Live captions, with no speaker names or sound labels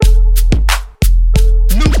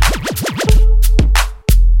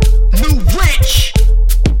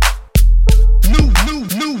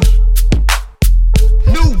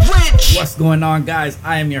going on, guys?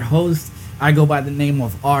 I am your host. I go by the name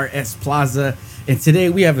of RS Plaza. And today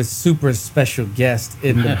we have a super special guest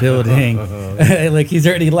in the building. Like, he's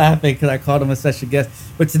already laughing because I called him a special guest.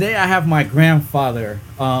 But today I have my grandfather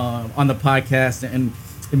on the podcast. And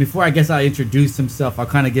before I guess I introduce himself, I'll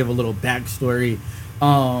kind of give a little backstory.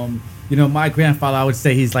 My grandfather, I would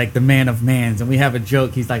say he's like the man of mans. And we have a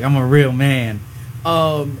joke. He's like, I'm a real man.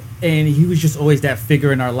 And he was just always that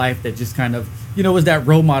figure in our life that just kind of, was that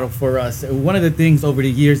role model for us. One of the things over the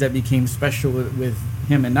years that became special with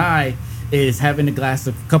him and I is having a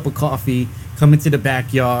cup of coffee, coming to the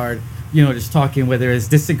backyard, just talking, whether it's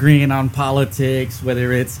disagreeing on politics,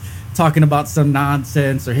 whether it's talking about some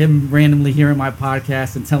nonsense, or him randomly hearing my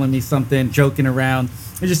podcast and telling me something, joking around.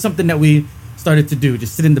 It's just something that we started to do,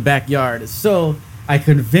 just sit in the backyard. So I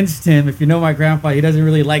convinced him, if you know my grandpa, he doesn't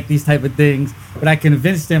really like these type of things, but I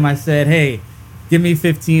convinced him. I said, hey, give me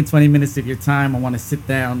 15, 20 minutes of your time. I want to sit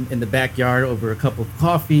down in the backyard over a cup of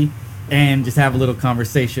coffee and just have a little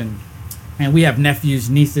conversation. And we have nephews,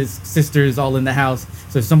 nieces, sisters all in the house.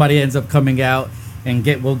 So if somebody ends up coming out and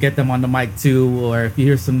we'll get them on the mic too, or if you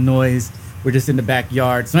hear some noise, we're just in the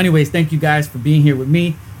backyard. So anyways, thank you guys for being here with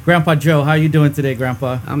me. Grandpa Joe, how you doing today,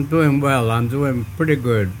 Grandpa? I'm doing well. I'm doing pretty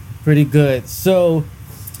good. Pretty good. So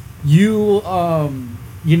your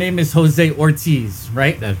name is Jose Ortiz,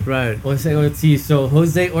 right? That's right. Jose Ortiz. So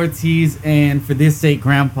Jose Ortiz, and for this sake,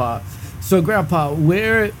 Grandpa. So Grandpa,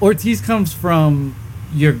 where Ortiz comes from,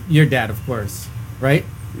 your dad, of course, right?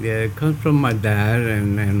 Yeah, it comes from my dad,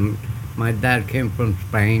 and my dad came from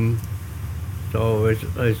Spain. So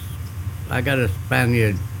I got a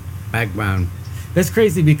Spaniard background. That's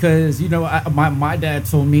crazy because, my dad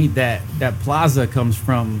told me that Plaza comes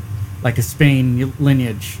from like a Spain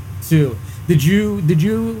lineage too.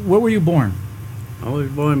 Where were you born? I was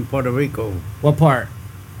born in Puerto Rico. What part?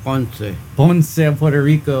 Ponce, Puerto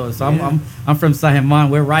Rico. So yeah. I'm from San Germán.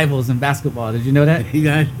 We're rivals in basketball. Did you know that?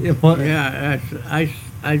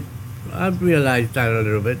 I realized that a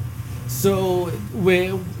little bit. So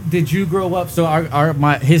where did you grow up? So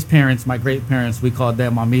his parents, my great parents, we called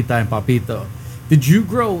them Mamita and Papito.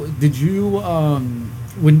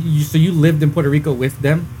 So you lived in Puerto Rico with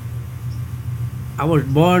them? I was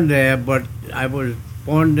born there, but I was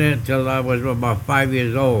born there till I was about 5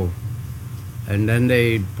 years old. And then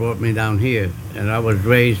they brought me down here. And I was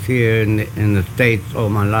raised here in the States all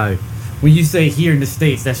my life. When you say here in the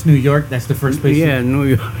States, that's New York? That's the first place? Yeah, New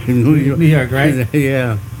York. New York, right?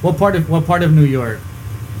 Yeah. What part of New York?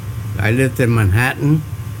 I lived in Manhattan.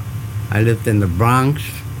 I lived in the Bronx.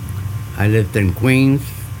 I lived in Queens.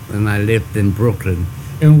 And I lived in Brooklyn.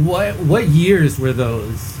 And what years were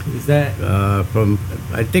those? Is that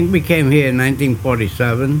I think we came here in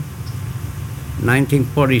 1947.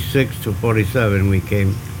 1946 to 47 we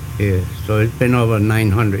came here. So it's been over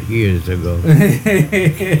 900 years ago.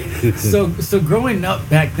 So growing up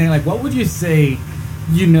back then, like, what would you say,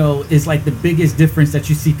 is like the biggest difference that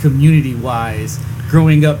you see community-wise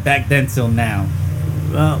growing up back then till now?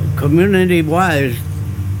 Well, community-wise,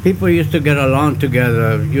 people used to get along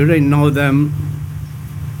together. You didn't know them,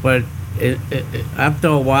 but after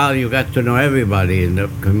a while, you got to know everybody in the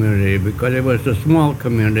community because it was a small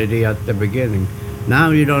community at the beginning.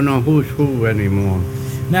 Now you don't know who's who anymore.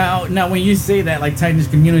 Now, when you say that, like Titan's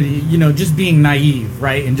community, just being naive,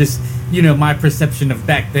 right, and just my perception of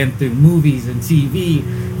back then through movies and TV,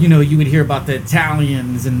 you would hear about the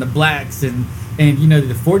Italians and the blacks and the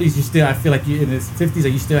 40s. I feel like in the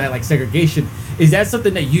 50s, you still had like segregation. Is that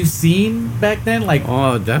something that you've seen back then? Like,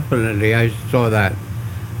 oh, definitely, I saw that.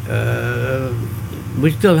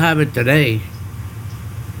 We still have it today,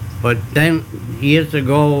 but then years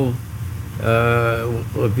ago,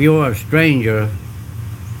 if you were a stranger,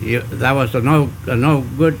 that was a no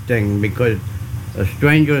good thing because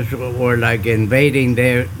strangers were like invading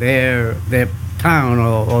their town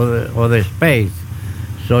or their space.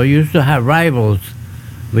 So you used to have rivals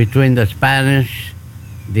between the Spanish,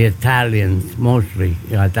 the Italians mostly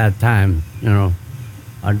at that time.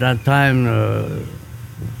 At that time.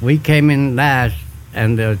 We came in last,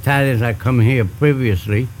 and the Italians had come here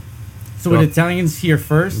previously. So were the Italians here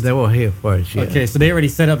first? They were here first, yeah. Okay, so they already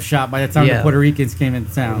set up shop by the time the Puerto Ricans came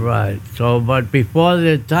into town. Right. So, but before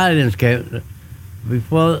the Italians came,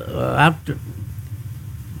 before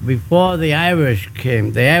the Irish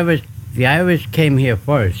came, the Irish came here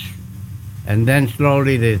first, and then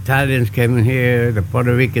slowly the Italians came in here. The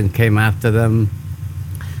Puerto Ricans came after them.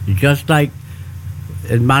 Just like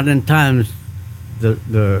in modern times. The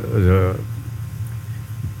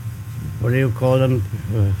what do you call them?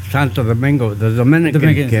 Santo Domingo. The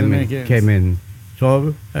Dominicans came in.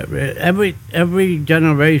 So every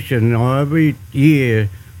generation or every year,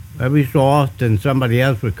 every so often somebody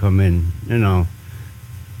else would come in, you know.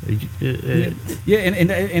 Yeah,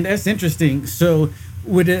 and that's interesting. So,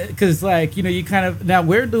 would it, because like, you know, you kind of, now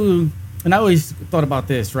where do, and I always thought about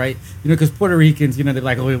this, right? You know, because Puerto Ricans, you know, they're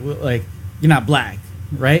like, oh, like, you're not black,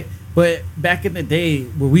 right? But back in the day,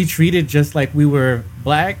 were we treated just like we were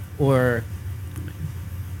black, or?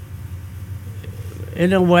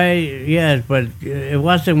 In a way, yes, but it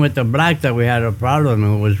wasn't with the black that we had a problem.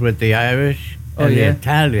 It was with the Irish and the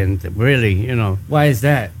Italians, really, you know. Why is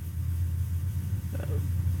that?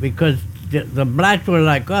 Because the blacks were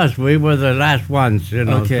like us. We were the last ones, you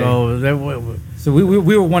know. Okay. So they were. So we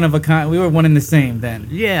were one of a kind. We were one and the same then.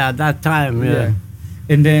 Yeah, at that time, yeah.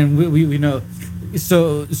 And then we know.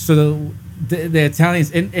 So the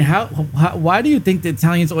Italians, and how why do you think the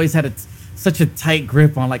Italians always had such a tight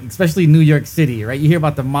grip on, like, especially New York City, right? You hear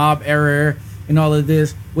about the mob era and all of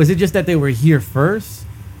this. Was it just that they were here first,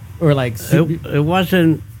 or like it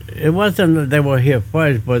wasn't that they were here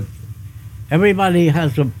first, but everybody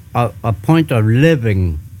has a point of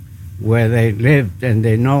living where they lived, and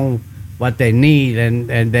they know what they need,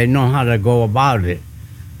 and they know how to go about it.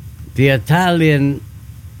 The Italians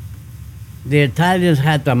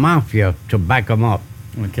had the mafia to back them up.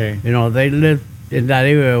 Okay. You know, they lived in that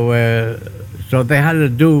area where, so they had to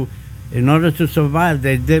do, in order to survive,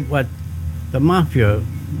 they did what the mafia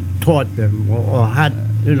taught them, or had,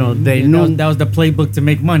 you know, they knew. That was the playbook to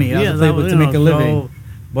make money. That was the playbook to make a living.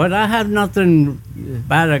 But I have nothing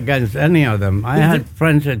bad against any of them. I had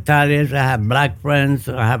friends, Italians, I have black friends,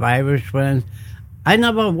 I have Irish friends. I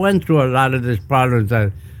never went through a lot of these problems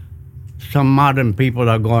that some modern people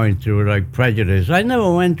are going through, like prejudice. I never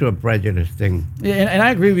went to a prejudice thing. Yeah, and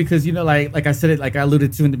I agree, because, you know, like I said it, like I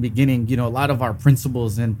alluded to in the beginning, you know, a lot of our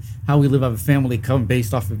principles and how we live as a family come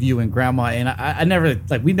based off of you and grandma. And I never,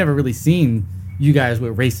 like, we never really seen you guys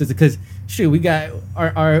with racism, because shoot, we got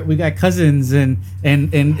we got cousins and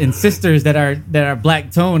sisters that are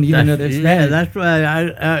black toned, even though they're Spanish. Yeah, that's why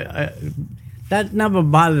I that never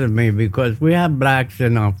bothered me, because we have blacks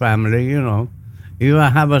in our family, you know. You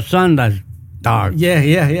have a son that's dark.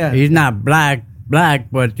 Yeah. He's not black,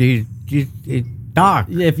 but he's dark.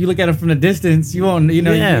 Yeah, if you look at him from the distance, you won't, you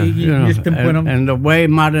know, you just pinpoint him. And the way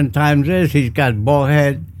modern times is, he's got bald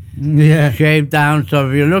head, shaved down. So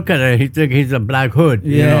if you look at it, he think he's a Black Hood.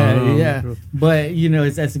 Yeah. But, you know,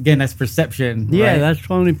 that's perception. Yeah, right? that's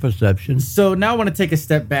only perception. So now I want to take a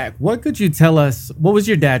step back. What could you tell us? What was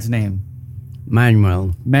your dad's name?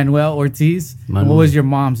 Manuel Ortiz. And what was your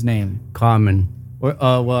mom's name? Carmen.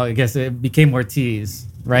 Well, I guess it became Ortiz,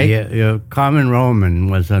 right? Yeah. Carmen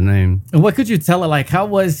Roman was her name. And what could you tell her? Like, how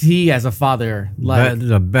was he as a father? Like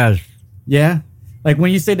the best. Yeah. Like,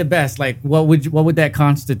 when you say the best, like, what would that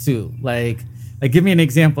constitute? Like, give me an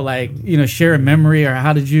example. Like, you know, share a memory, or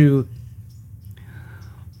how did you?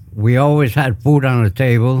 We always had food on the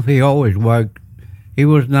table. He always worked. He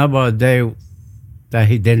was never a day that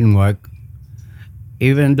he didn't work.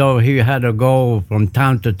 Even though he had to go from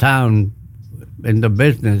town to town in the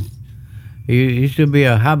business, he used to be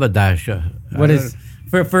a haberdasher. What is,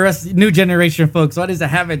 for us new generation folks, what is a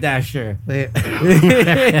haberdasher?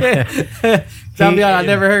 Tell me, I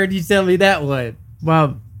never heard you tell me that one.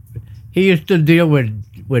 Well, he used to deal with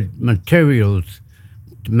materials,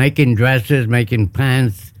 making dresses, making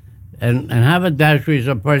pants, and haberdasher is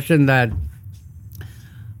a person that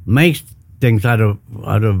makes things out of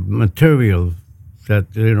materials that,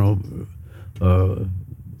 you know,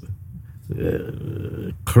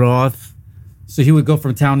 cloth. So he would go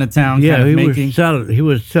from town to town. Yeah, he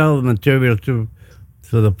would sell material to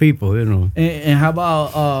the people, you know. And how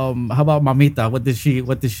about Mamita? What did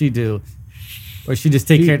she do? Or she just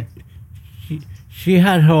take care? She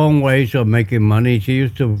had her own ways of making money. She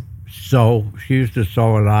used to sew. She used to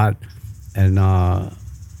sew a lot, and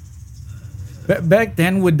back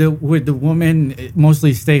then, would the woman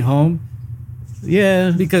mostly stay home? Yeah,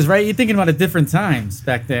 because right, you're thinking about it different times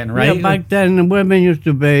back then, right? Yeah, back then the women used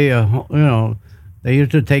to be, you know, they used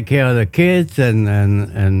to take care of the kids and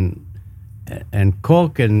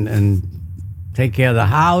cook and take care of the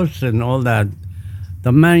house and all that.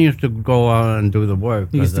 The man used to go out and do the work.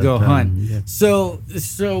 He used to go hunt. Yeah. So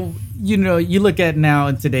you know, you look at now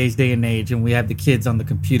in today's day and age, and we have the kids on the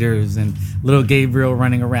computers and little Gabriel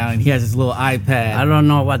running around, and he has his little iPad. I don't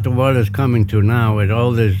know what the world is coming to now with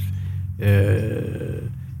all this.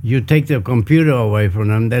 You take the computer away from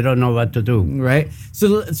them, they don't know what to do. Right.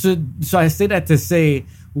 So I say that to say,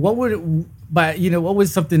 what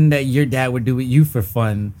was something that your dad would do with you for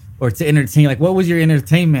fun or to entertain? Like, what was your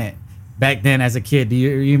entertainment back then as a kid? Do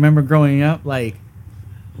you remember growing up? Like,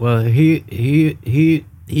 well, he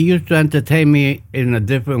used to entertain me in a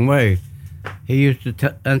different way. he used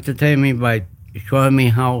to entertain me by showing me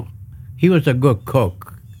how he was a good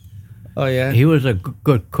cook. Oh yeah. He was a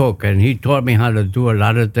good cook, and he taught me how to do a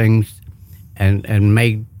lot of things, and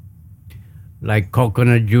make like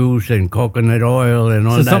coconut juice and coconut oil and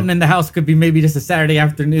all So that. something in the house could be maybe just a Saturday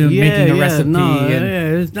afternoon making a recipe. No, and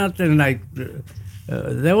it's nothing like.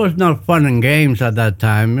 There was no fun and games at that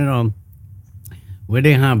time, you know. We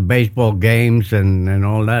didn't have baseball games and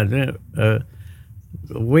all that.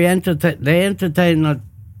 They entertained us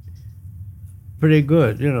pretty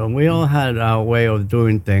good, you know. We all had our way of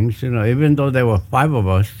doing things, you know. Even though there were 5 of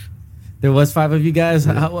us, there was 5 of you guys.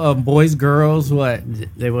 How, boys, girls, what?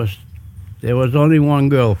 there was only one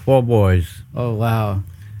girl, 4 boys, Oh wow.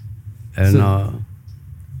 and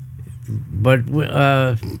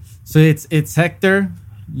So it's Hector,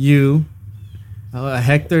 you,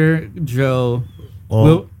 Hector, Joe,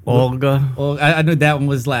 Olga. I knew that one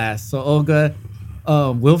was last. So Olga,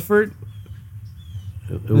 Wilford.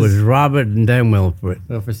 It was Robert and then Wilfred.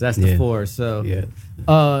 Wilford. So that's the 4. So Yeah.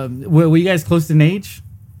 were you guys close in age?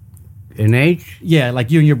 In age, Yeah, like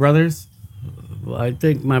you and your brothers. I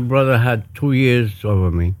think my brother had 2 years over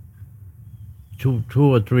me. 2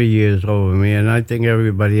 or 3 years over me, and I think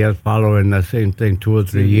everybody else following the same thing 2 or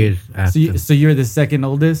 3 years after. So you're the second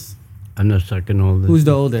oldest. I'm the second oldest. Who's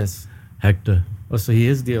the oldest? Hector. Oh, so he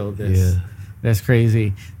is the oldest. Yeah. That's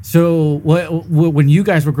crazy. So when you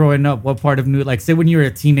guys were growing up, what part of say when you were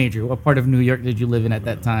a teenager, what part of New York did you live in at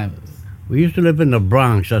that time? We used to live in the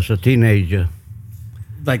Bronx as a teenager.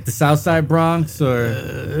 Like the South Side Bronx, or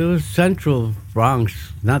It was Central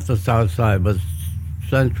Bronx, not the South Side, but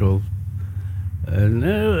Central. And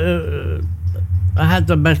I had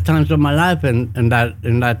the best times of my life in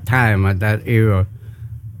that time, at that era,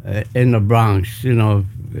 in the Bronx. You know,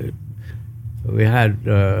 we had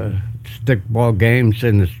stickball games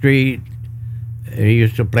in the street. We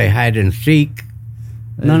used to play hide and seek.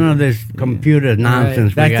 None of this computer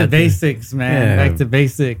nonsense. Right. Back to basics, man. Yeah. Back to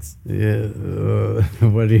basics. Yeah.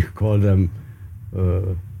 What do you call them?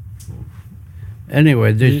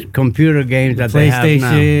 Anyway, these computer games that they have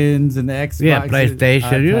now. PlayStations and the Xbox. Yeah,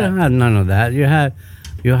 PlayStation. You had none of that. You had.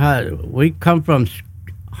 We come from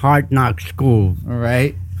hard knock school. All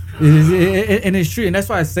right. And it's true, and that's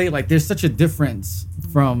why I say like there's such a difference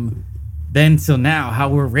from then till now. How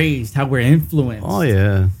we're raised, how we're influenced. Oh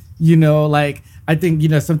yeah. You know, like I think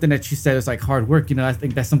something that you said is like hard work. You know, I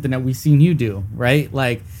think that's something that we've seen you do, right?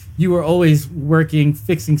 Like you were always working,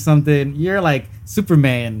 fixing something. You're like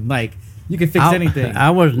Superman. Like you can fix anything.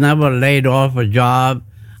 I was never laid off a job.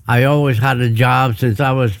 I always had a job since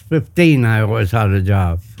I was 15. I always had a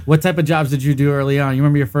job. What type of jobs did you do early on? You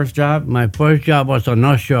remember your first job? My first job was an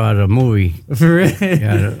usher at a movie. For real?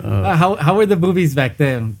 Yeah, how were the movies back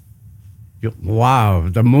then? Wow,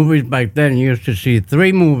 the movies back then, you used to see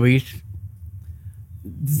 3 movies.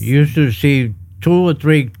 You used to see 2 or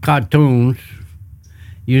 3 cartoons.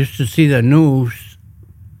 You used to see the news.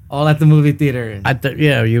 All at the movie theater.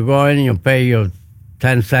 You go in, you pay your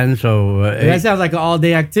 10 cents or... that sounds like an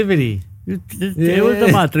all-day activity. It was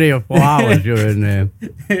about 3 or 4 hours you were in there.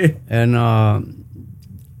 And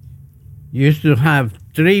you used to have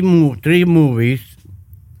 3 movies,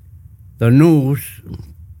 the news,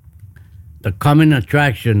 the coming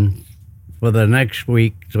attraction for the next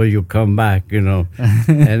week, so you come back, you know.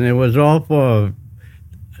 And it was all for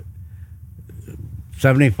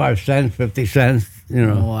 75 cents, 50 cents, you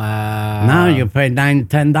know. Wow. Now you pay $9,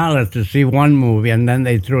 $10 to see one movie, and then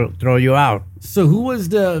they throw you out. So who was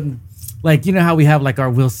the... Like, you know how we have like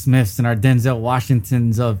our Will Smiths and our Denzel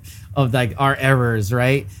Washingtons of like our eras,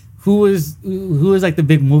 right? Who was like the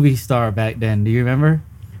big movie star back then? Do you remember?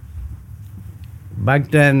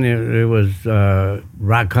 Back then it was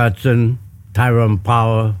Rock Hudson, Tyrone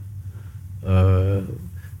Power.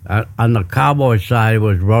 On the cowboy side, it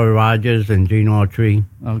was Roy Rogers and Gene Autry.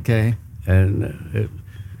 Okay. And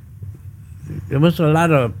there was a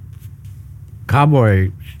lot of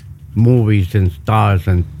cowboy movies and stars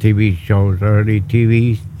and TV shows, early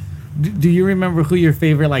TVs. Do you remember who your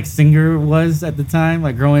favorite like singer was at the time,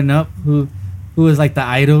 like growing up? Who was like the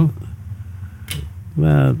idol?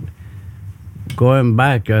 Well, going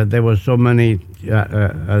back, there were so many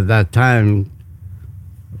at that time.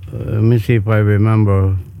 Let me see if I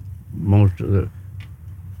remember most of the.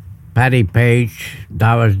 Patti Page,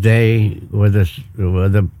 Doris Day were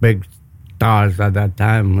the big stars at that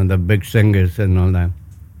time, and the big singers and all that.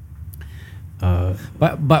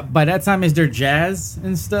 But by that time, is there jazz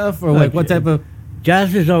and stuff, or like what type of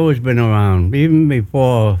jazz has always been around, even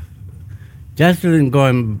before. Jazz isn't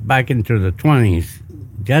going back into the 20s.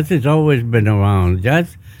 Jazz has always been around.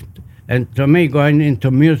 Jazz, And to me, going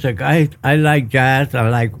into music, I like jazz. I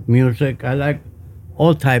like music. I like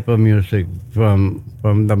all type of music, from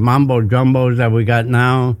the mambo jumbos that we got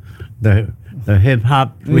now, the hip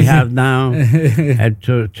hop we have now, and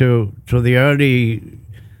to the early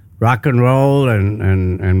rock and roll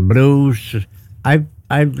and blues. I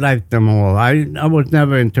liked them all. I was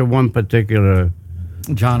never into one particular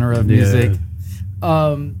genre of music.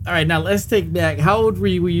 All right, now let's take back. How old were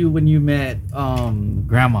you when you met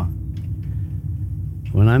Grandma?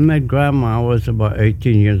 When I met Grandma, I was about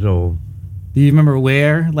 18 years old. Do you remember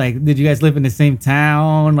where? Like, did you guys live in the same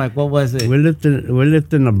town? Like, what was it? We lived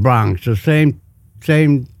in the Bronx, the same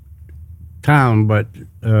town, but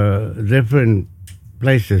different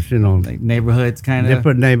places. Like neighborhoods, kind of.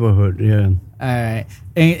 Different neighborhood, yeah. All right,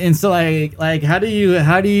 and so like, how do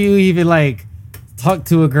you even like talk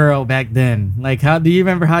to a girl back then? Like, how do you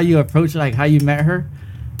remember how you approached, like how you met her?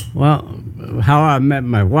 Well, how I met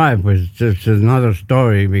my wife was just another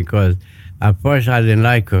story, because at first I didn't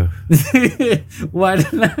like her. Why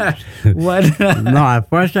not? No, at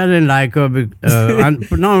first I didn't like her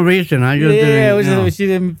for no reason. I just didn't. She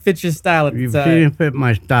didn't fit your style at the time. She didn't fit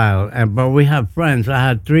my style. But we have friends. I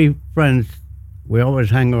had 3 friends. We always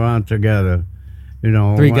hang around together.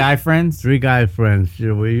 3 guy friends? 3 guy friends.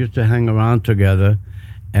 We used to hang around together.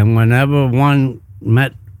 And whenever one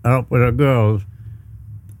met up with a girl,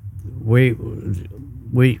 we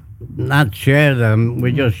not share them,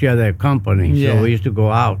 we just share their company. Yeah. So we used to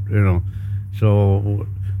go out, So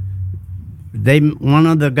one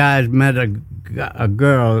of the guys met a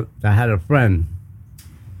girl that had a friend.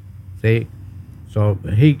 See? So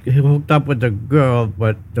he hooked up with the girl,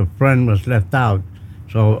 but the friend was left out.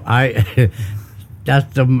 So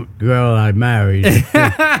that's the girl I married.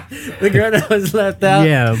 The girl that was left out?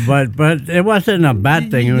 Yeah, but it wasn't a bad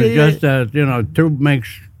thing. It was just, 2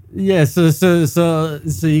 makes... Yeah, so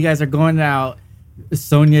you guys are going out.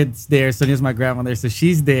 Sonia's there. Sonia's my grandmother, so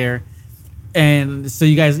she's there. And so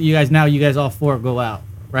you guys all 4 go out,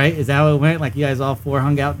 right? Is that how it went? Like you guys all 4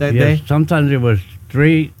 hung out that day? Sometimes it was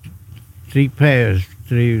 3 pairs,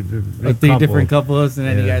 3 different couples, and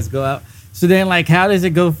then you guys go out. So then, like, how does it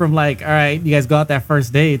go from like, all right, you guys go out that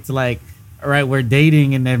first date to like, all right, we're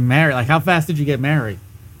dating and then married? Like, how fast did you get married?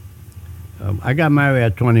 I got married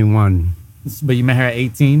at 21. But you met her at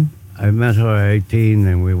 18? I met her at 18,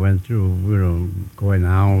 and we went through, going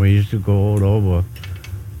out. We used to go all over.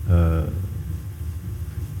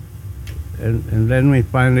 And then we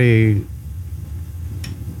finally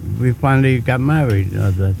got married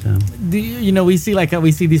at that time.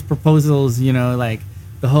 We see these proposals, like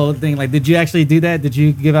the whole thing. Like, did you actually do that? Did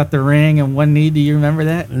you give out the ring and one knee? Do you remember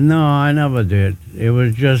that? No, I never did. It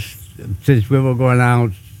was just, since we were going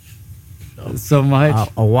out so much,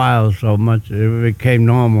 a while, so much, it became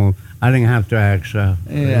normal. I didn't have to ask her.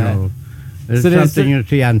 Yeah. It's something you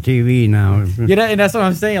see on TV now. Yeah, and that's what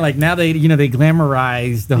I'm saying. Like now they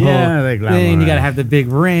glamorize the whole thing. You gotta have the big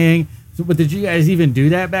ring. So, but did you guys even do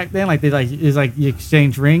that back then? Like you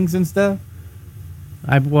exchange rings and stuff?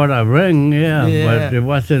 I bought a ring, but it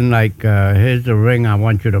wasn't like here's the ring, I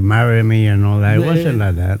want you to marry me and all that. It wasn't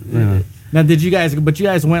like that. Now, you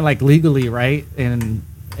guys went like legally, right?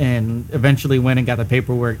 And eventually went and got the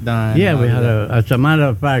paperwork done. Yeah, we had as a matter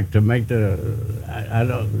of fact, to make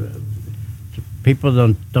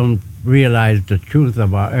people don't realize the truth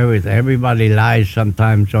about everything. Everybody lies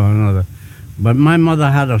sometimes or another. But my mother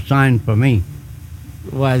had a sign for me.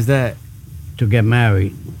 Why is that? To get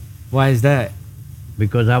married. Why is that?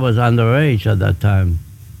 Because I was underage at that time.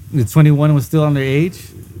 The 21 was still underage?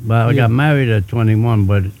 But I got married at 21,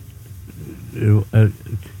 but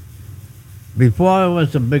before it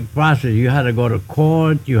was a big process. You had to go to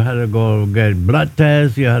court, you had to go get blood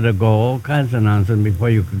tests, you had to go all kinds of nonsense before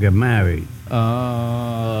you could get married.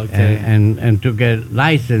 Oh, okay. And to get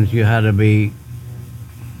licensed, you had to be,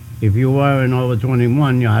 if you weren't over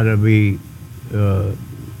 21, you had to be...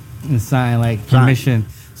 sign permission.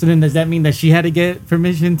 So then does that mean that she had to get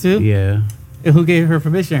permission too? Yeah. And who gave her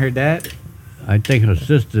permission? Her dad? I think her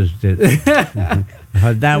sisters did.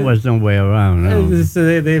 Her dad was no way around. No.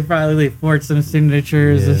 So they probably forged some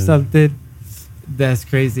signatures or something. That's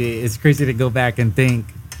crazy. It's crazy to go back and think.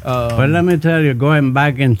 But let me tell you, going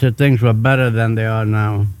back into things were better than they are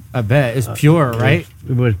now. I bet. It's pure, right?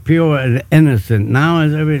 It was pure and innocent. Now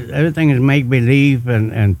everything is make-believe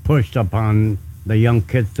and pushed upon the young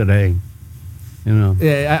kids today.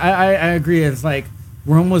 Yeah, I agree. It's like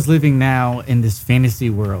we're almost living now in this fantasy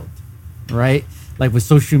world, right? Like with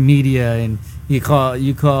social media, and you call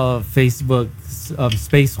Facebook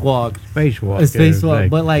spacewalk. Spacewalk.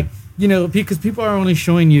 But because people are only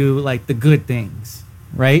showing you like the good things,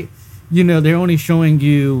 right? They're only showing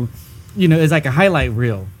you is like a highlight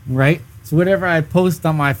reel, right? So whatever I post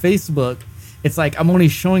on my Facebook, it's like I'm only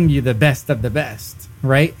showing you the best of the best,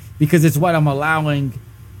 right? Because it's what I'm allowing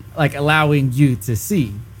you to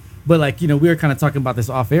see. But like, we were kind of talking about this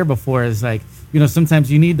off air before, is like,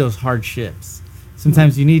 sometimes you need those hardships.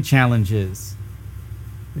 Sometimes you need challenges.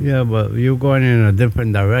 Yeah, but you're going in a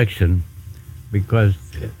different direction, because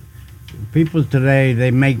people today,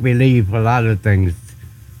 they make believe a lot of things.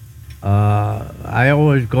 I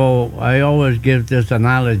always give this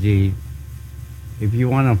analogy. If you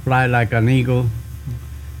want to fly like an eagle,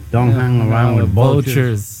 don't hang around with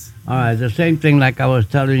vultures. All right, the same thing like I was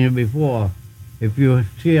telling you before. If you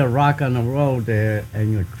see a rock on the road there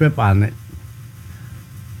and you trip on it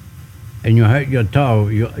and you hurt your toe,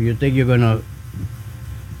 you think you're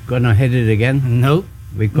gonna hit it again? Nope.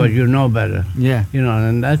 Because you know better. Yeah.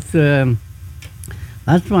 And that's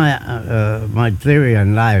my theory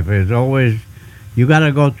in life. Is always you got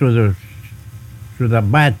to go through the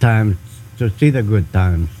bad times to see the good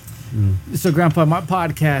times. So, Grandpa, my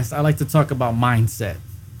podcast, I like to talk about mindset,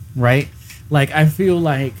 right? Like, I feel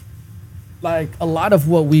like a lot of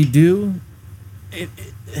what we do,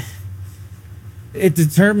 it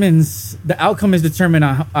determines, the outcome is determined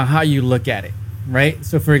on how you look at it, right?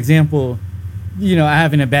 So, for example,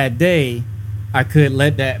 having a bad day, I could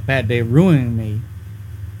let that bad day ruin me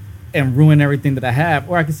and ruin everything that I have.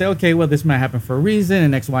 Or I could say, okay, well, this might happen for a reason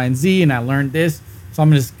and X, Y, and Z, and I learned this, so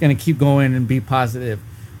I'm just going to keep going and be positive.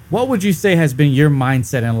 What would you say has been your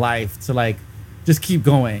mindset in life to like just keep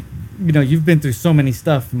going? You've been through so many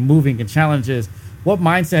stuff, moving and challenges. What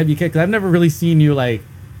mindset have you kept? Because I've never really seen you like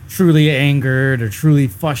truly angered or truly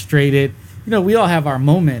frustrated. We all have our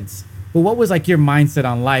moments, but what was like your mindset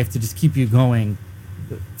on life to just keep you going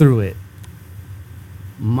through it?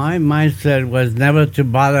 My mindset was never to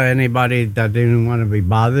bother anybody that didn't want to be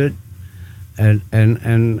bothered, and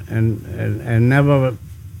never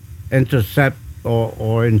intercept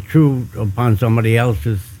or intrude upon somebody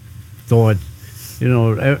else's thoughts.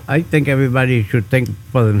 I think everybody should think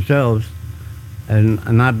for themselves and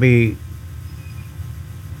not be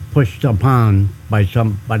pushed upon by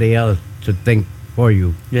somebody else to think for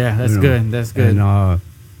you. Yeah, that's good. That's good.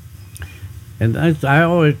 And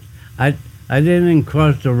I didn't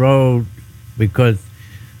cross the road because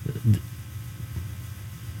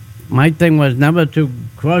my thing was never to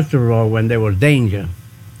cross the road when there was danger.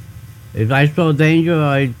 If I saw danger,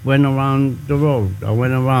 I went around the road. I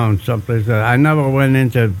went around someplace. I never went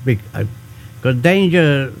into because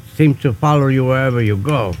danger seems to follow you wherever you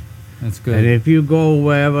go. That's good. And if you go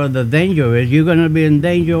wherever the danger is, you're going to be in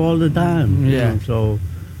danger all the time. Yeah. So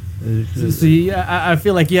I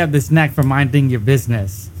feel like you have this knack for minding your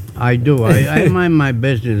business. I do. I mind my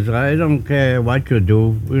business. I don't care what you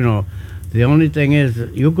do. The only thing is,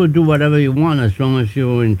 you could do whatever you want as long as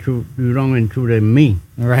you don't intrude in me.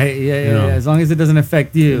 Right, yeah. As long as it doesn't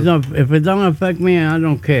affect you. If it don't affect me, I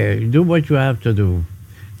don't care. Do what you have to do.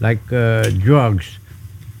 Like drugs.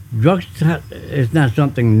 Drugs is not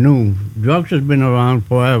something new. Drugs has been around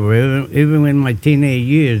forever. Even in my teenage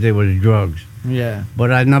years, there was drugs. Yeah.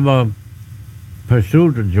 But I never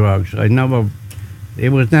pursued the drugs. It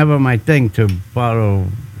was never my thing to follow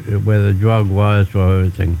where the drug was or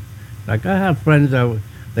everything. Like I have friends that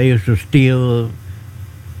they used to steal,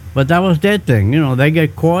 but that was their thing. They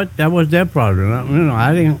get caught. That was their problem.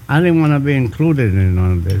 I didn't want to be included in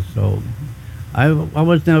none of this. So I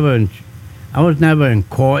was never in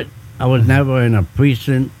court. I was never in a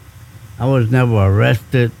precinct. I was never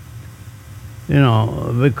arrested.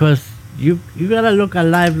 Because you gotta look at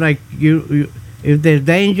life like you. If there's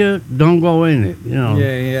danger, don't go in it.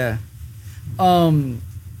 Yeah.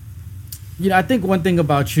 I think one thing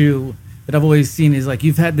about you that I've always seen is like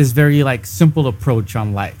you've had this very like simple approach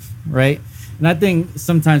on life, right? And I think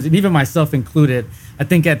sometimes, and even myself included, I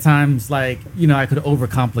think at times like I could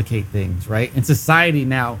overcomplicate things, right? In society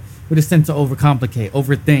now, we just tend to overcomplicate,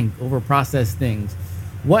 overthink, overprocess things.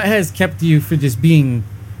 What has kept you from just being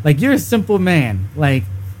like you're a simple man, like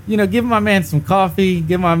give my man some coffee,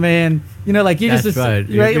 give my man. Like you That's just right.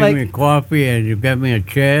 You right? give Like me coffee and you give me a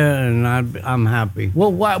chair and I'm happy.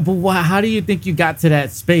 Well, why? How do you think you got to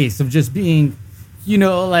that space of just being,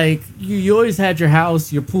 like you always had your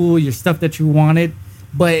house, your pool, your stuff that you wanted,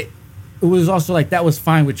 but it was also like that was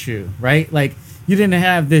fine with you, right? Like you didn't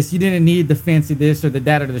have this, you didn't need the fancy this or the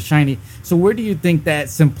that or the shiny. So where do you think that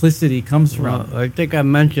simplicity comes from? Well, I think I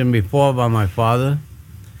mentioned before about my father.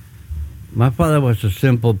 My father was a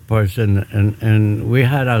simple person, and we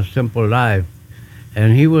had our simple life.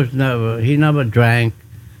 And he never drank.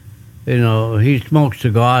 He smoked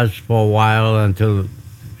cigars for a while until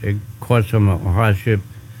it caused him a hardship.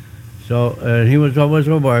 So he was always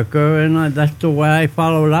a worker, and that's the way I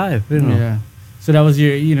follow life, you know. Yeah. So that was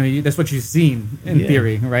your, that's what you've seen in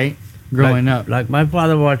theory, right? Growing up. Like my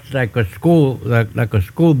father was like a school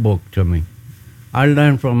book to me. I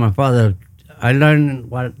learned from my father. I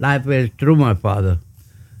learned what life is through my father.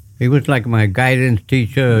 He was like my guidance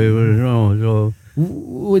teacher. He was, so.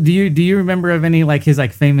 Do you remember of any like his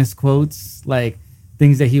like famous quotes, like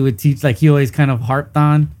things that he would teach, like he always kind of harped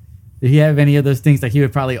on? Did he have any of those things like he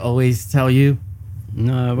would probably always tell you?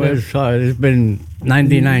 No, but it's been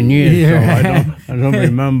 99 years, so I don't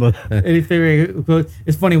remember. Any favorite quotes?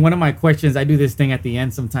 It's funny. One of my questions, I do this thing at the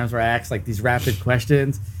end sometimes where I ask like these rapid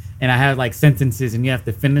questions, and I have like sentences, and you have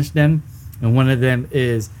to finish them. And one of them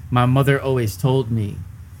is, "My mother always told me."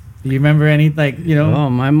 Do you remember any Oh,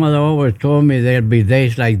 my mother always told me there'd be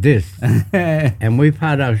days like this, and we've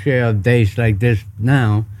had our share of days like this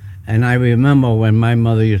now. And I remember when my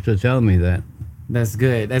mother used to tell me that. That's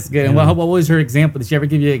good. That's good. And what was her example? Did she ever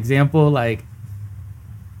give you an example? Like,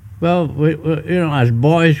 well, we, as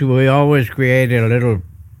boys, we always created a little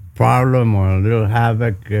problem or a little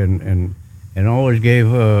havoc, and always gave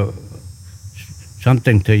her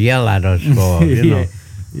something to yell at us for, you know.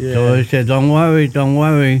 Yeah. So he said, don't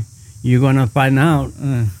worry, you're going to find out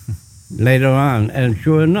later on. And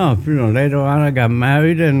sure enough, later on I got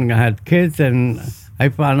married and I had kids, and I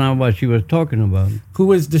found out what she was talking about. Who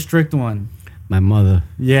was the strict one? My mother.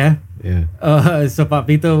 Yeah? Yeah. So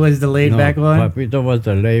Papito was the laid-back one? Papito was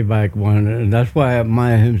the laid-back one, and that's why I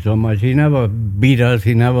admire him so much. He never beat us.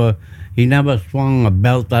 He never swung a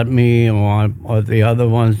belt at me or the other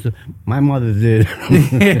ones. My mother did.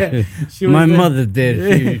 My mother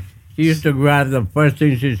did. She used to grab the first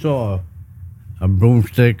thing she saw, a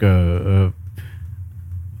broomstick, a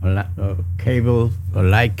cable, a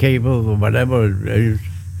light cable, or whatever.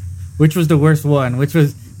 Which was the worst one? Which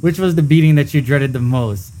was the beating that you dreaded the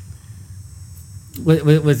most?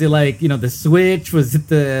 Was it like, the switch? Was it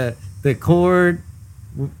the cord?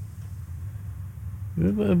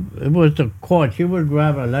 It was the cord. She would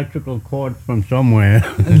grab an electrical cord from somewhere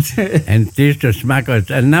and she used to smack us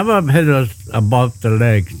and never hit us above the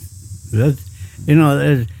legs. That's, it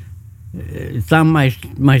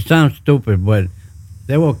might sound stupid, but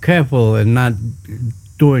they were careful and not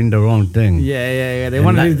doing the wrong thing. Yeah. They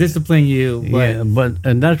wanted to discipline you. But.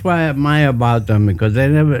 And that's why I admire about them, because they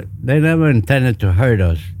never intended to hurt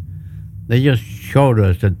us. They just showed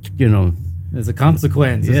us that, there's a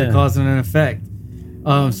consequence. There's a cause and an effect.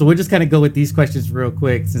 So we'll just kind of go with these questions real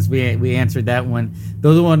quick since we answered that one. The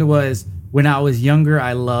other one was, when I was younger,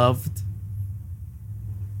 I loved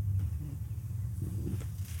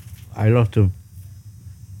to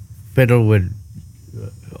fiddle with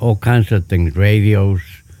all kinds of things, radios.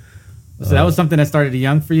 So that was something that started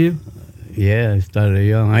young for you? Yeah, I started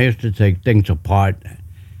young. I used to take things apart.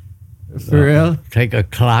 For real? Take a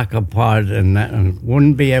clock apart and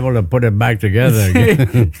wouldn't be able to put it back together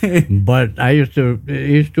again. But it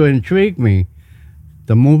used to intrigue me,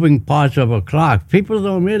 the moving parts of a clock. People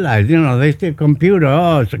don't realize, they say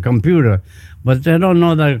computer, it's a computer. But they don't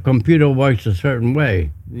know that a computer works a certain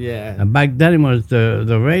way. Yeah. And back then it was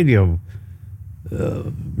the radio.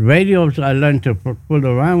 Radios, I learned to fool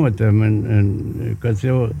around with them, and because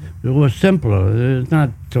it was simpler. It's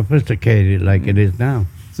not sophisticated like it is now.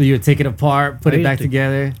 So you would take it apart, put it back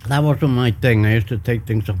together? That wasn't my thing. I used to take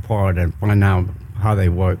things apart and find out how they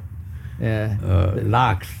work. Yeah.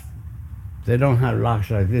 Locks. They don't have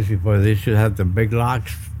locks like this before. They should have the big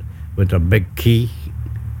locks with a big key.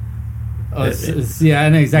 I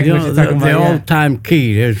know exactly what you're talking about. The old-time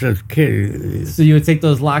key. There's a key. So you would take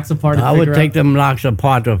those locks apart? I would take them locks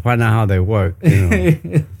apart to find out how they work.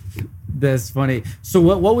 That's funny. So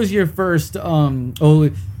what was your first?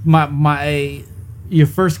 Your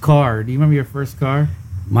first car? Do you remember your first car?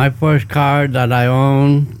 My first car that I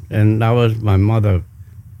owned, and that was my mother.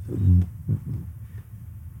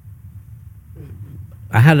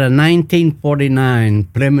 I had a 1949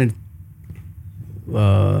 Plymouth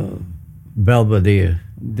Belvedere.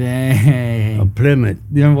 Dang. A Plymouth.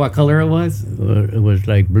 Do you remember what color it was? It was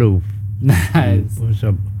like blue. Nice. It was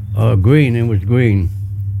a green. It was green.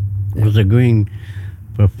 It was a green.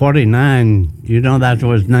 For 49, that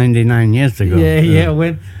was 99 years ago. Yeah.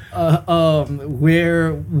 When, how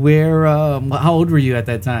old were you at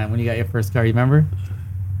that time when you got your first car? You remember?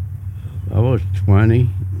 I was 20,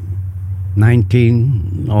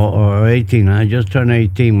 19, or 18. I just turned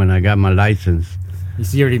 18 when I got my license.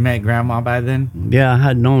 So you already met Grandma by then? Yeah, I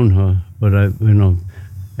had known her, but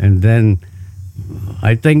and then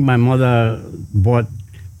I think my mother bought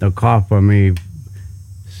the car for me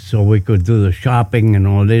so we could do the shopping and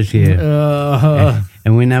all this here.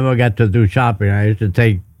 And we never got to do shopping. I used to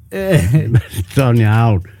take Sonia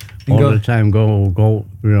out all go- the time. Go,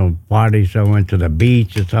 party somewhere to the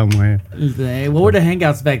beach or somewhere. What were the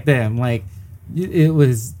hangouts back then? Like, it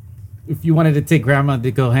was, if you wanted to take grandma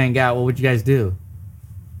to go hang out, what would you guys do?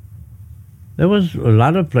 There was a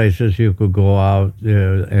lot of places you could go out,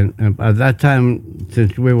 and at that time,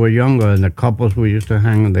 since we were younger, and the couples we used to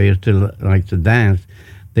hang, they used to like to dance.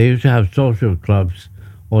 They used to have social clubs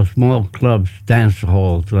or small clubs, dance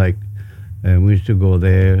halls, and we used to go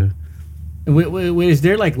there. Wait, is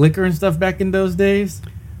there like liquor and stuff back in those days?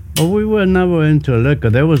 Well, we were never into liquor.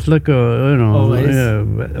 There was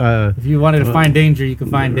liquor, If you wanted to find danger, you could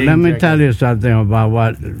find danger. Let me tell you something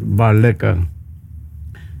about liquor.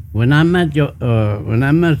 When I met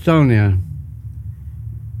Sonia,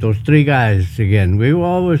 those three guys again, we were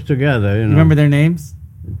always together. You know. Remember their names?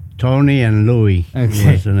 Tony and Louie.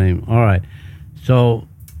 Okay. What's the name? All right. So,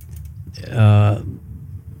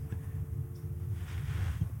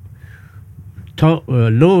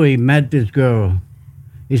 Louie met this girl.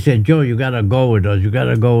 He said, "Joe, you gotta go with us. You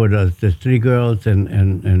gotta go with us. There's three girls and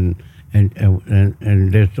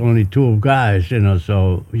there's only two guys,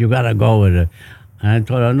 so you gotta go with her." And I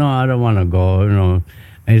told her, "No, I don't want to go,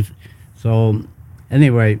 And so,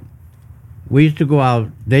 anyway, we used to go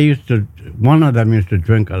out. One of them used to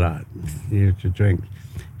drink a lot. He used to drink.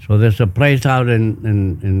 So there's a place out in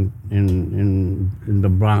the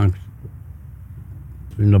Bronx,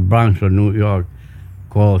 of New York,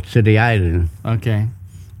 called City Island. Okay.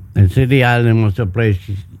 And City Island was a place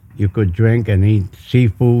you could drink and eat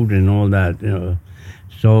seafood and all that,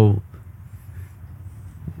 So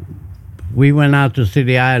we went out to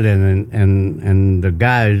City Island, and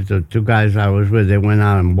the two guys I was with, they went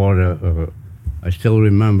out and bought I still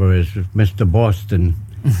remember, it's Mr. Boston.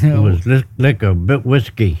 It was liquor,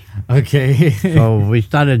 whiskey. Okay. So we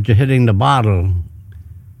started hitting the bottle,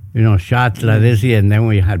 shots like this, and then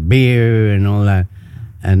we had beer and all that.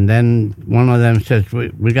 And then one of them says,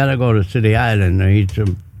 we got to go to City Island and eat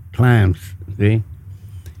some clams, see?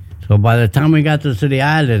 So by the time we got to City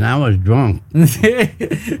Island, I was drunk.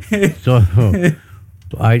 So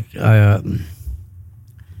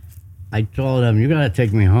I told them, "You gotta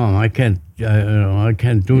take me home. I can't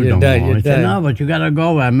do no more." I said, "No, but you gotta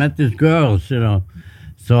go. I met these girls,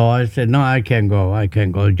 So I said, "No, I can't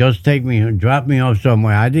go. Just take me, drop me off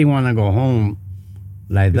somewhere." I didn't want to go home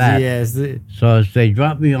like that. Yes. So they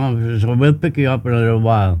dropped me off. So we'll pick you up in a little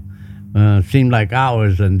while. Seemed like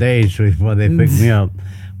hours and days before they picked me up.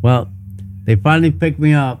 Well, they finally picked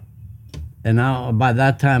me up, and now by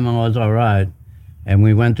that time I was all right, and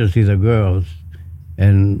we went to see the girls,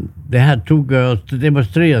 and they had two girls. There was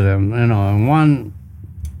three of them, and one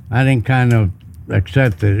I didn't kind of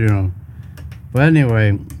accept it, But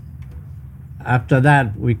anyway, after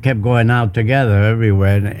that we kept going out together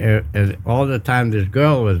everywhere, and all the time this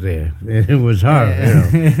girl was there. It was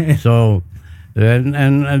her, So, and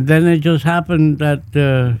then it just happened that.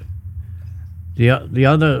 The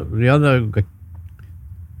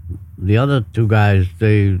other two guys,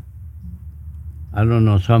 I don't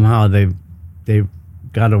know, somehow they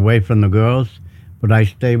got away from the girls, but I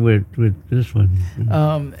stayed with this one.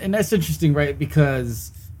 And that's interesting, right?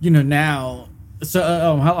 Because now,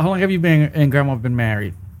 so how long have you and Grandma been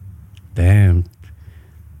married? Damn,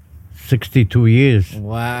 62 years.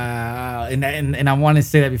 Wow. And I want to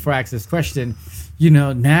say that before I ask this question.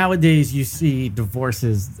 Nowadays you see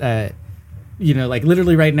divorces at, like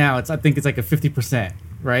literally right now, I think it's like a 50%,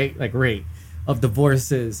 right? Like rate of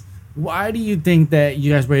divorces. Why do you think that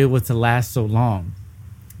you guys were able to last so long?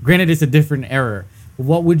 Granted, it's a different era.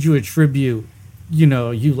 What would you attribute,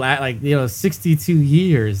 62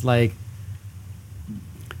 years? Like,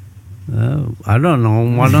 I don't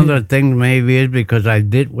know. One of the things maybe is because I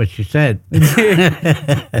did what she said.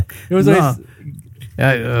 It was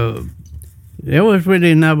there was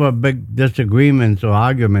really never big disagreements or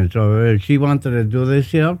arguments. Or if she wanted to do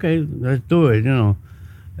this, yeah, okay, let's do it,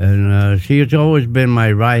 And she's always been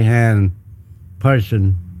my right-hand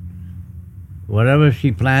person. Whatever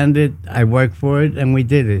she planned it, I worked for it, and we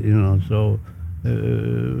did it, So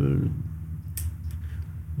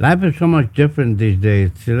life is so much different these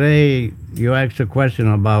days. Today, you ask a question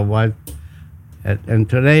about what, and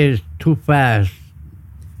today is too fast,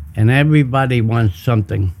 and everybody wants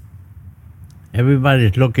something.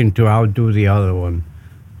 Everybody's looking to outdo the other one.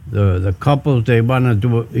 The couples, they want to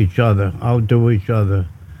do outdo each other.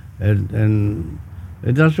 And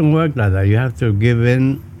it doesn't work like that. You have to give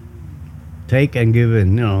in, take and give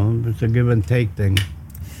in. It's a give and take thing.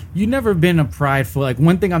 You never been a prideful, like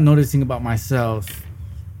one thing I'm noticing about myself,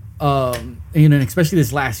 and especially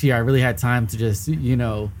this last year, I really had time to just,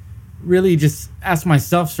 really just ask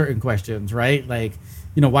myself certain questions, right? Like,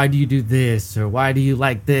 why do you do this, or why do you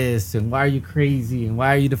like this, and why are you crazy, and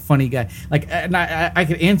why are you the funny guy? Like, and I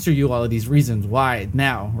could answer you all of these reasons why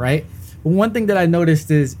now, right? But one thing that I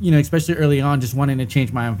noticed is, especially early on, just wanting to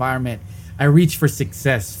change my environment, I reached for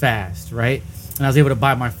success fast, right? And I was able to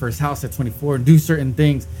buy my first house at 24 and do certain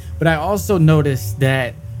things. But I also noticed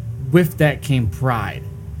that with that came pride,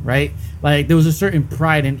 right? Like, there was a certain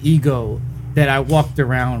pride and ego that I walked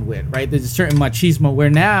around with, right? There's a certain machismo where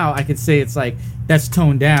now I could say it's like that's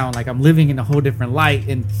toned down, like I'm living in a whole different light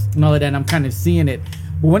and all of that, and I'm kind of seeing it.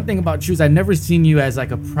 But one thing about you is I never seen you as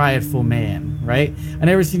like a prideful man, right? I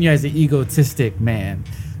never seen you as an egotistic man.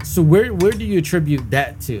 So where do you attribute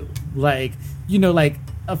that to? Like,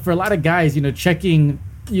 for a lot of guys, checking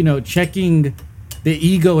the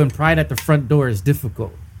ego and pride at the front door is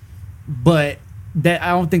difficult. But that, I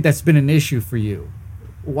don't think that's been an issue for you.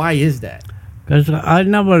 Why is that? Because I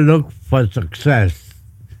never looked for success.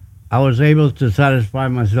 I was able to satisfy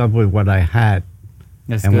myself with what I had.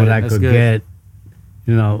 That's and good. what I could get.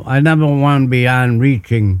 I never went beyond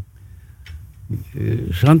reaching.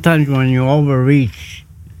 Sometimes when you overreach,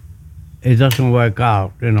 it doesn't work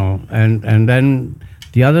out, And then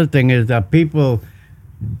the other thing is that people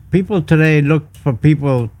today look for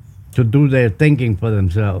people to do their thinking for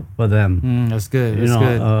themselves, for them. That's good.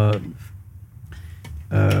 That's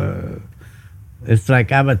good. It's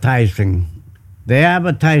like advertising. They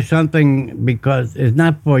advertise something because it's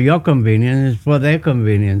not for your convenience, it's for their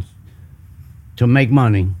convenience to make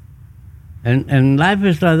money. And life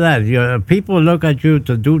is like that. People look at you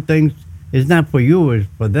to do things. It's not for you, it's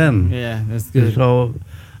for them. Yeah, that's good. So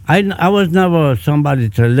I was never somebody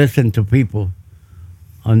to listen to people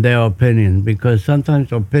on their opinion, because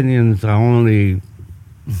sometimes opinions are only...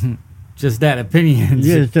 just that, opinions.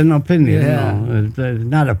 Yeah, it's an opinion. Yeah. It's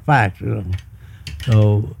not a fact.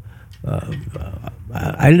 So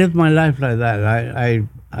I lived my life like that.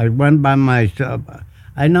 I went by myself.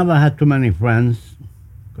 I never had too many friends,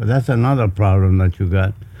 because that's another problem that you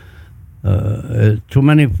got. Too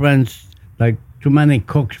many friends, like too many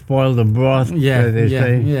cooks spoil the broth. Yeah, they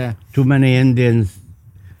say. Yeah. Too many Indians.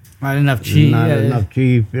 Not enough chief. Not enough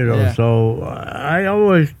chief. Yeah. So I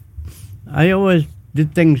always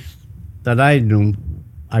did things that I knew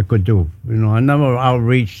I could do. I never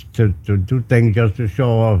outreached to do things just to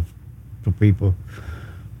show off to people.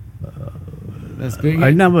 That's good.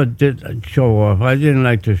 I never did show off. I didn't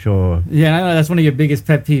like to show off. Yeah, I know that's one of your biggest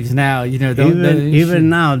pet peeves now. Even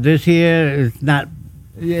now, this year, it's not.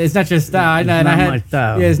 Yeah, it's not your style. It's not my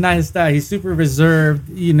style. Yeah, it's not his style. He's super reserved.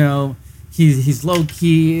 He's low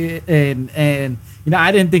key, and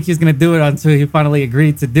I didn't think he was gonna do it until he finally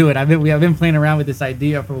agreed to do it. I've been playing around with this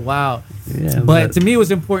idea for a while. Yeah, but to me, it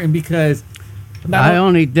was important because I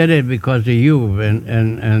only did it because of you,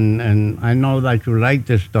 and I know that you like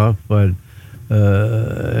this stuff, but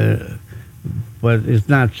it's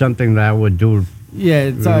not something that I would do. Yeah,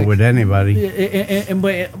 with anybody.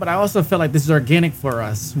 But I also feel like this is organic for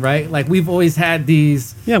us, right? Like we've always had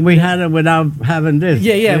these. Yeah, we had it without having this.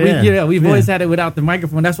 We've always had it without the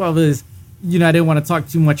microphone. That's why I was. I didn't want to talk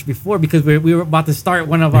too much before because we were about to start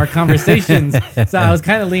one of our conversations. So I was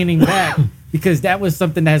kind of leaning back because that was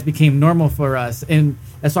something that has become normal for us. And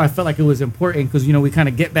that's why I felt like it was important because, we kind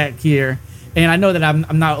of get back here. And I know that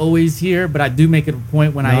I'm not always here, but I do make it a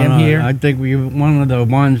point when I am here. I think we're one of the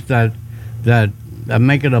ones that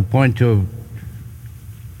make it a point to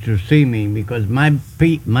see me, because my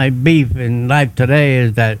beef in life today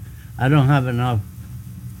is that I don't have enough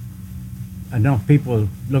people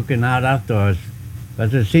looking out after us.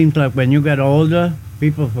 Because it seems like when you get older,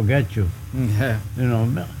 people forget you. Yeah.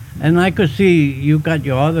 And I could see you got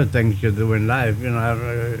your other things you do in life.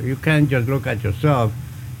 You can't just look at yourself.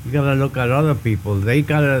 You got to look at other people. They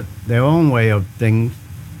got their own way of things,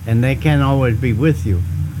 and they can't always be with you.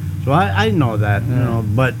 So I know that,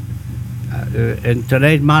 but in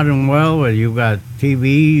today's modern world where you got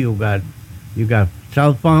TV, you got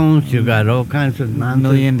cell phones, you got all kinds of nonsense.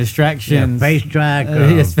 Million distractions. Face track,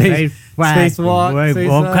 spacewalk,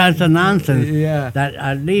 all kinds of nonsense. Yeah. That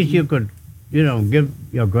at least you could, give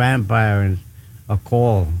your grandparents a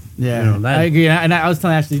call. Yeah, I agree. And I was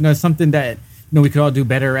telling Ashley, something that we could all do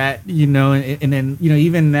better at. And then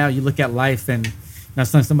even now you look at life and. I was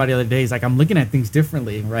telling somebody the other day, like I'm looking at things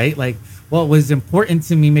differently, right? Like what was important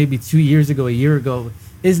to me maybe 2 years ago, a year ago,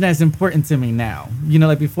 isn't as important to me now.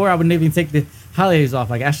 Like before I wouldn't even take the holidays off.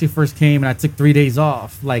 Like Ashley first came and I took 3 days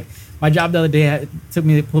off. Like my job the other day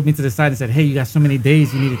pulled me to the side and said, "Hey, you got so many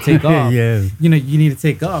days you need to take off. Yeah. You need to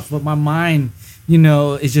take off." But my mind,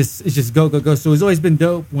 is just go. So it's always been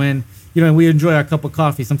dope when we enjoy our cup of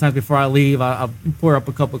coffee. Sometimes before I leave, I'll pour up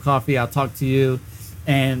a cup of coffee. I'll talk to you.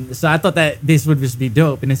 And so I thought that this would just be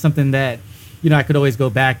dope, and it's something that, I could always go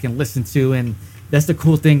back and listen to. And that's the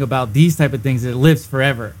cool thing about these type of things. It lives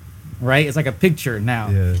forever, right? It's like a picture now.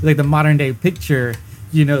 Yeah. It's like the modern day picture.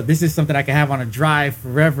 This is something I can have on a drive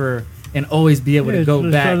forever and always be able to go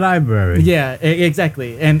back. It's a library. Yeah,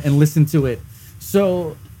 exactly. And listen to it.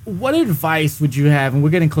 So what advice would you have, and we're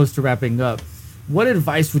getting close to wrapping up, what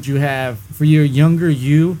advice would you have for your younger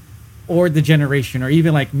you or the generation, or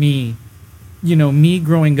even like me, me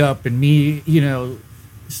growing up and me,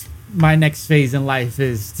 my next phase in life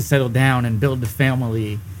is to settle down and build a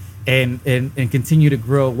family and continue to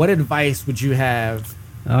grow. What advice would you have?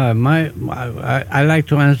 I like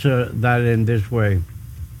to answer that in this way.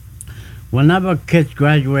 Whenever kids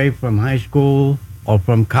graduate from high school or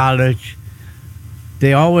from college,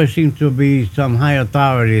 there always seems to be some high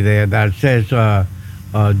authority there that says,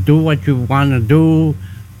 do what you want to do.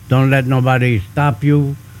 Don't let nobody stop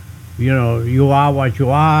you. You are what you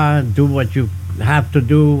are. Do what you have to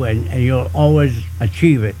do, and you'll always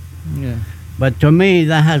achieve it. Yeah. But to me,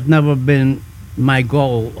 that has never been my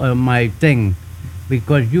goal or my thing,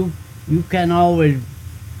 because you can always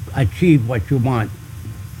achieve what you want.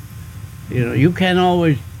 You can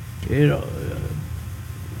always, because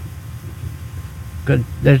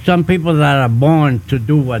there's some people that are born to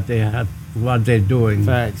do what they're doing.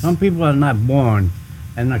 Facts. Some people are not born,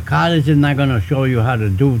 and the college is not going to show you how to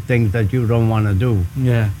do things that you don't want to do.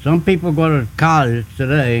 Yeah. Some people go to college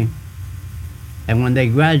today, and when they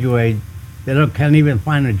graduate, they can't even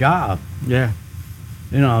find a job. Yeah.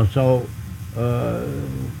 So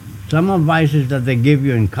some advices that they give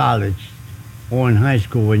you in college or in high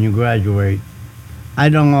school when you graduate, I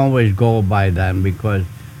don't always go by them, because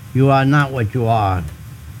you are not what you are.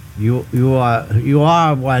 You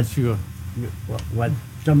are what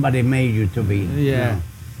somebody made you to be. Yeah.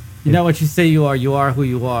 You know what you say you are who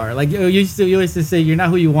you are. Like you used to say, you're not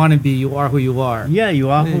who you want to be, you are who you are. Yeah, you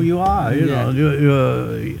are who you are.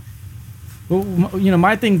 Well,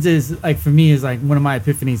 my things is, like, for me, is like one of my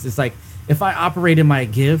epiphanies. It's like, if I operate in my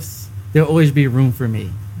gifts, there'll always be room for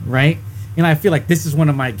me, right? And I feel like this is one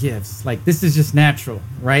of my gifts. Like, this is just natural,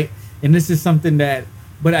 right? And this is something that,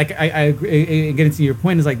 but I agree, getting to your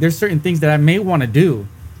point, is like, there's certain things that I may want to do,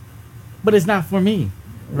 but it's not for me,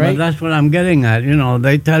 right? Well, that's what I'm getting at.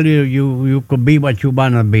 They tell you could be what you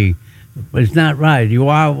want to be, but it's not right. You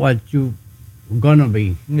are what you gonna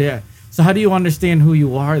be. Yeah. So how do you understand who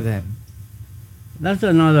you are then? That's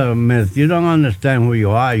another myth. You don't understand who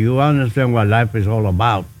you are. You understand what life is all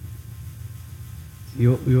about.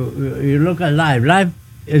 You look at life. Life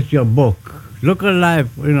is your book. Look at life,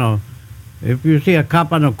 If you see a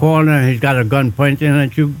cop on the corner and he's got a gun pointing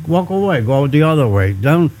at you, walk away. Go the other way.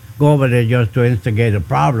 Don't go over there just to instigate a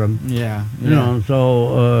problem. Yeah.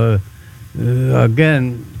 So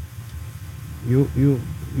again,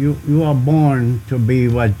 you are born to be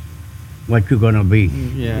what you're gonna be.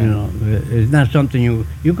 Yeah. It's not something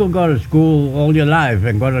you could go to school all your life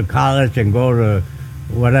and go to college and go to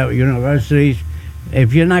whatever universities.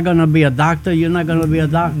 If you're not gonna be a doctor, you're not gonna be a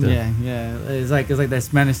doctor. Yeah. It's like that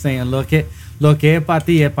Spanish saying, lo que es pa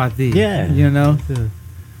ti es pa ti. Yeah.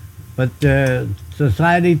 But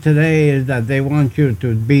society today is that they want you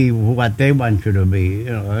to be what they want you to be.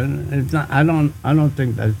 And it's not. I don't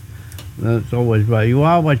think that's always right. You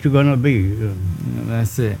are what you're gonna be.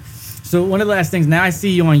 That's it. So one of the last things, now I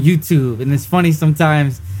see you on YouTube, and it's funny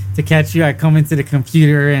sometimes to catch you. I come into the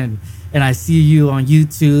computer and I see you on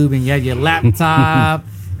YouTube, and you have your laptop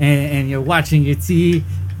and you're watching your TV.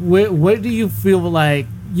 What do you feel like,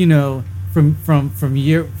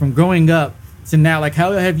 from growing up to now? Like,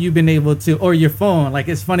 how have you been able to, or your phone? Like,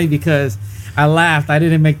 it's funny because I laughed. I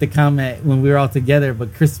didn't make the comment when we were all together,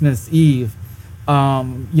 but Christmas Eve,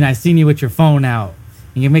 I seen you with your phone out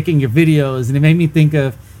and you're making your videos, and it made me think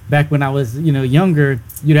of back when I was, younger.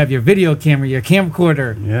 You'd have your video camera, your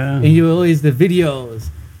camcorder, and you always the videos,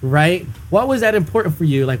 right? Why was that important for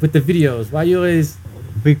you, like with the videos? Why you always?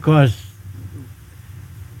 Because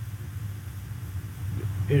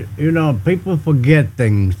people forget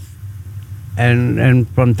things, and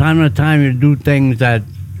from time to time you do things that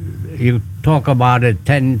you talk about it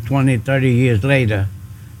 10, 20, 30 years later,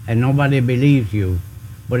 and nobody believes you.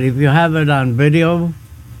 But if you have it on video,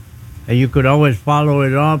 and you could always follow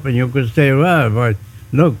it up, and you could say, well, but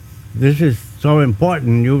look, this is so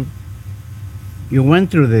important. You went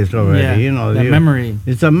through this already. The memory.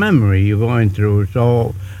 It's a memory you're going through.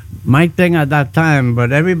 So my thing at that time,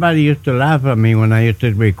 but everybody used to laugh at me when I used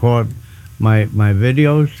to record my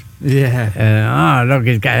videos. Yeah. And look,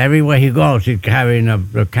 he's got, everywhere he goes, he's carrying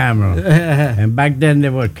a camera. And back then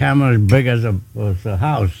there were cameras big as a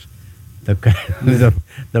house. the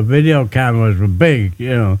the video cameras were big, you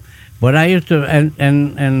know. But I used to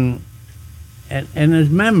and it's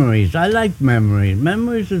memories. I like memories.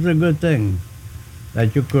 Memories is a good thing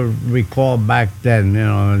that you could recall back then, you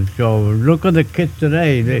know. And so look at the kids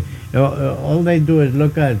today. They all they do is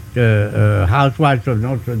look at Housewives of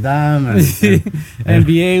Notre Dame and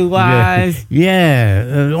NBA Wives.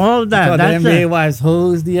 Yeah, all that. That's the NBA Wives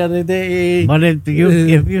hosed the other day. But if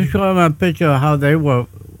you show them a picture of how they were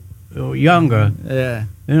younger, yeah,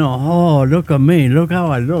 you know, oh, look at me, look how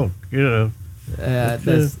I look, you know.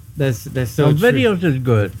 That's so true. Videos is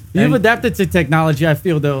good. You've adapted to technology. I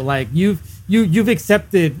feel though, like you've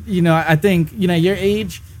accepted. You know, I think your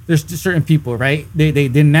age. There's certain people, right? They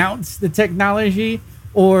denounce the technology,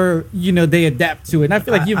 or they adapt to it. And I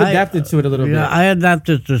feel like you've adapted to it a little bit. I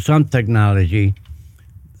adapted to some technology.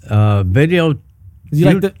 Video.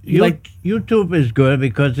 YouTube is good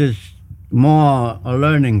because it's more a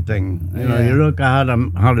learning thing. You know, you look at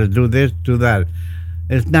how to do this, do that.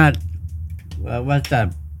 It's not. What's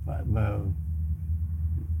that?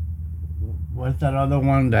 What's that other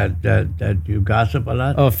one that you gossip a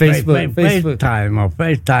lot? Oh, Facebook. FaceTime or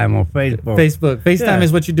Facebook. FaceTime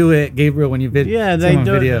is what you do at Gabriel when you they do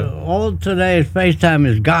video. All today FaceTime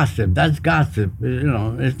is gossip. That's gossip. You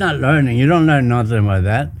know, it's not learning. You don't learn nothing by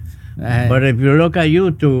that. But if you look at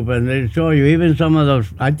YouTube and they show you even some of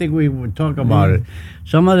those, I think we would talk about it.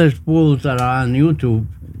 Some of the fools that are on YouTube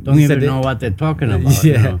don't even know what they're talking about.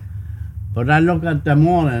 Yeah. You know? But I look at them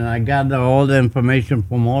all and I gather all the information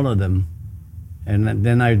from all of them. And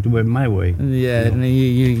then I do it my way. Yeah, and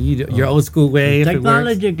your old school way.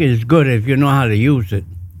 Technology is good if you know how to use it.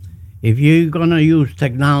 If you're going to use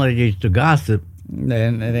technologies to gossip,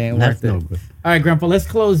 then it ain't that's worth it. No good. All right, Grandpa, let's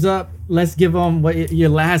close up. Let's give them your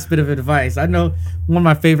last bit of advice. I know one of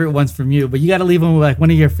my favorite ones from you, but you got to leave them with like one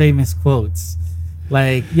of your famous quotes.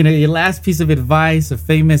 Like, your last piece of advice, a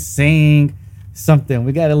famous saying, something.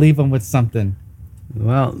 We got to leave them with something.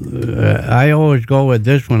 Well, I always go with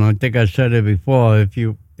this one. I think I said it before. If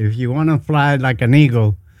you want to fly like an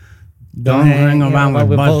eagle, don't hang around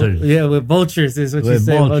with buzzards. With vultures is what you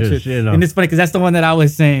say. Vultures. You know. And it's funny because that's the one that I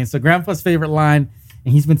was saying. So Grandpa's favorite line,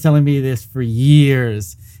 and he's been telling me this for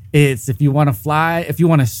years. It's if you want to fly, if you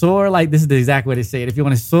want to soar like this is the exact way to say it. If you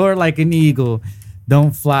want to soar like an eagle,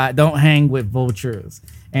 don't hang with vultures.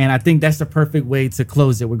 And I think that's the perfect way to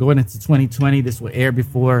close it. We're going into 2020. This will air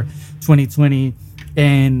before 2020.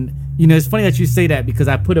 And, it's funny that you say that because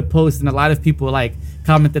I put a post and a lot of people like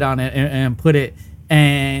commented on it and put it.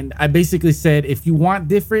 And I basically said, if you want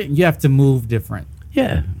different, you have to move different.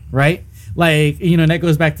 Yeah. Right? Like, that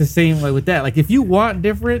goes back to the same way with that. Like, if you want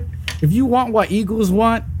different, if you want what eagles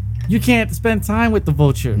want, you can't spend time with the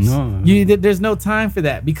vultures. No. There's no time for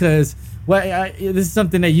that because this is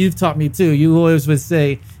something that you've taught me too. You always would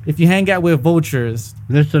say, if you hang out with vultures.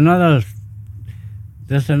 There's another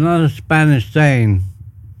Spanish saying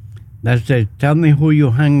that says, tell me who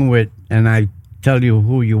you hang with and I tell you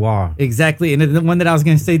who you are. Exactly. And the one that I was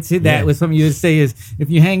going to say to that was something you would say is, if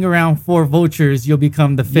you hang around 4 vultures, you'll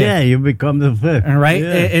become the 5th. Yeah, you become the 5th. All right. Yeah.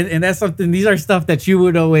 And that's something, these are stuff that you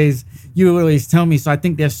would always tell me. So I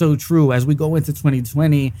think they're so true as we go into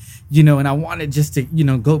 2020, and I wanted just to,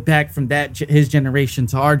 go back from his generation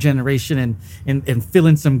to our generation and fill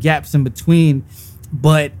in some gaps in between.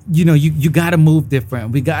 But you gotta move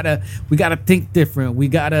different. We gotta think different. We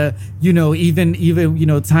gotta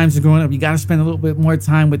even times are growing up. You gotta spend a little bit more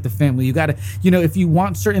time with the family. You gotta if you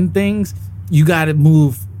want certain things, you gotta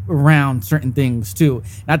move around certain things too.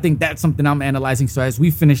 And I think that's something I'm analyzing. So as we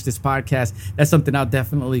finish this podcast, that's something I'll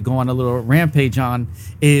definitely go on a little rampage on.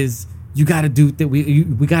 Is you got to do that. We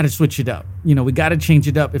got to switch it up. We got to change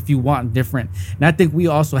it up if you want different. And I think we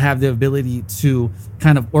also have the ability to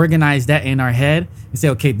kind of organize that in our head and say,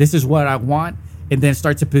 okay, this is what I want. And then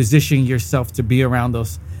start to position yourself to be around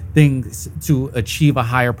those things to achieve a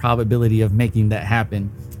higher probability of making that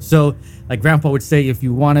happen. So like Grandpa would say, if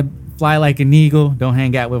you want to fly like an eagle, don't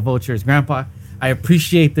hang out with vultures. Grandpa, I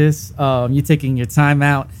appreciate this. You taking your time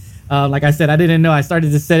out. Like I said, I didn't know. I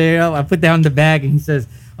started to set it up. I put down the bag and he says,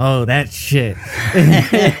 oh, that shit.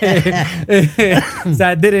 So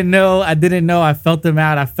I didn't know. I felt them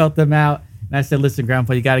out. And I said, listen,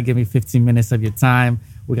 Grandpa, you got to give me 15 minutes of your time.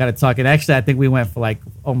 We got to talk. And actually, I think we went for like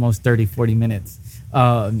almost 30, 40 minutes.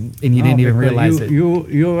 And you didn't even realize it.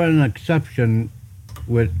 You're an exception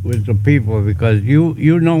with the people because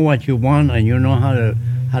you know what you want and you know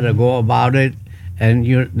how to go about it. And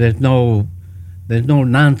there's no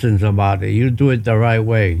nonsense about it. You do it the right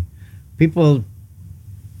way. People,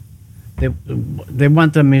 they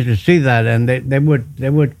wanted me to see that, and they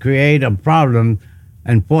would create a problem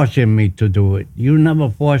and forcing me to do it. You never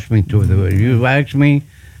forced me to do it. You asked me,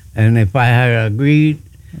 and if I had agreed,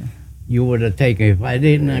 you would have taken it. If I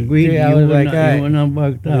didn't agree, Yeah, I you was wouldn't like, have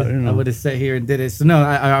worked out. You I know. would have sat here and did it. So no,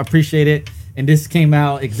 I appreciate it, and this came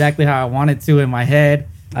out exactly how I wanted to in my head.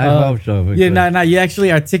 I hope so. Yeah, because- no, you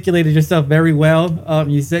actually articulated yourself very well.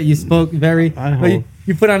 You said you spoke very. I well, hope.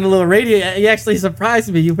 you put on a little radio. You actually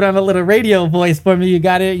surprised me. You put on a little radio voice for me. You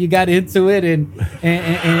got it. You got into it, and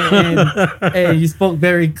you spoke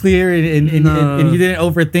very clear, and you didn't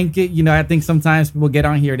overthink it. You know, I think sometimes people get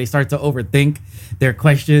on here, they start to overthink their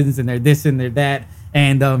questions and their this and their that.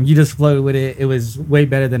 And you just flowed with it. It was way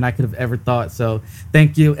better than I could have ever thought. So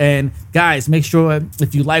thank you. And guys, make sure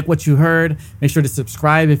if you like what you heard, make sure to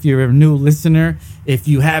subscribe if you're a new listener. If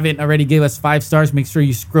you haven't already gave us 5 stars, make sure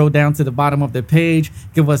you scroll down to the bottom of the page,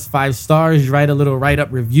 give us 5 stars, write a little write-up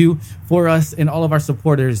review for us and all of our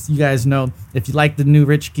supporters. You guys know, if you like the New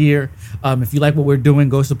Rich gear, if you like what we're doing,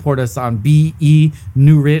 go support us on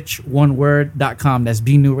benewrich.com. That's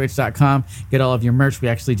benewrich.com. Get all of your merch. We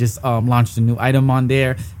actually just launched a new item on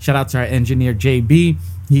there. Shout out to our engineer, JB.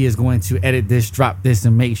 He is going to edit this, drop this,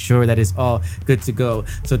 and make sure that it's all good to go.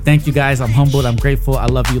 So thank you guys. I'm humbled. I'm grateful. I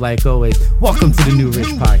love you like always. Welcome to the New Rich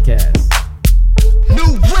Podcast.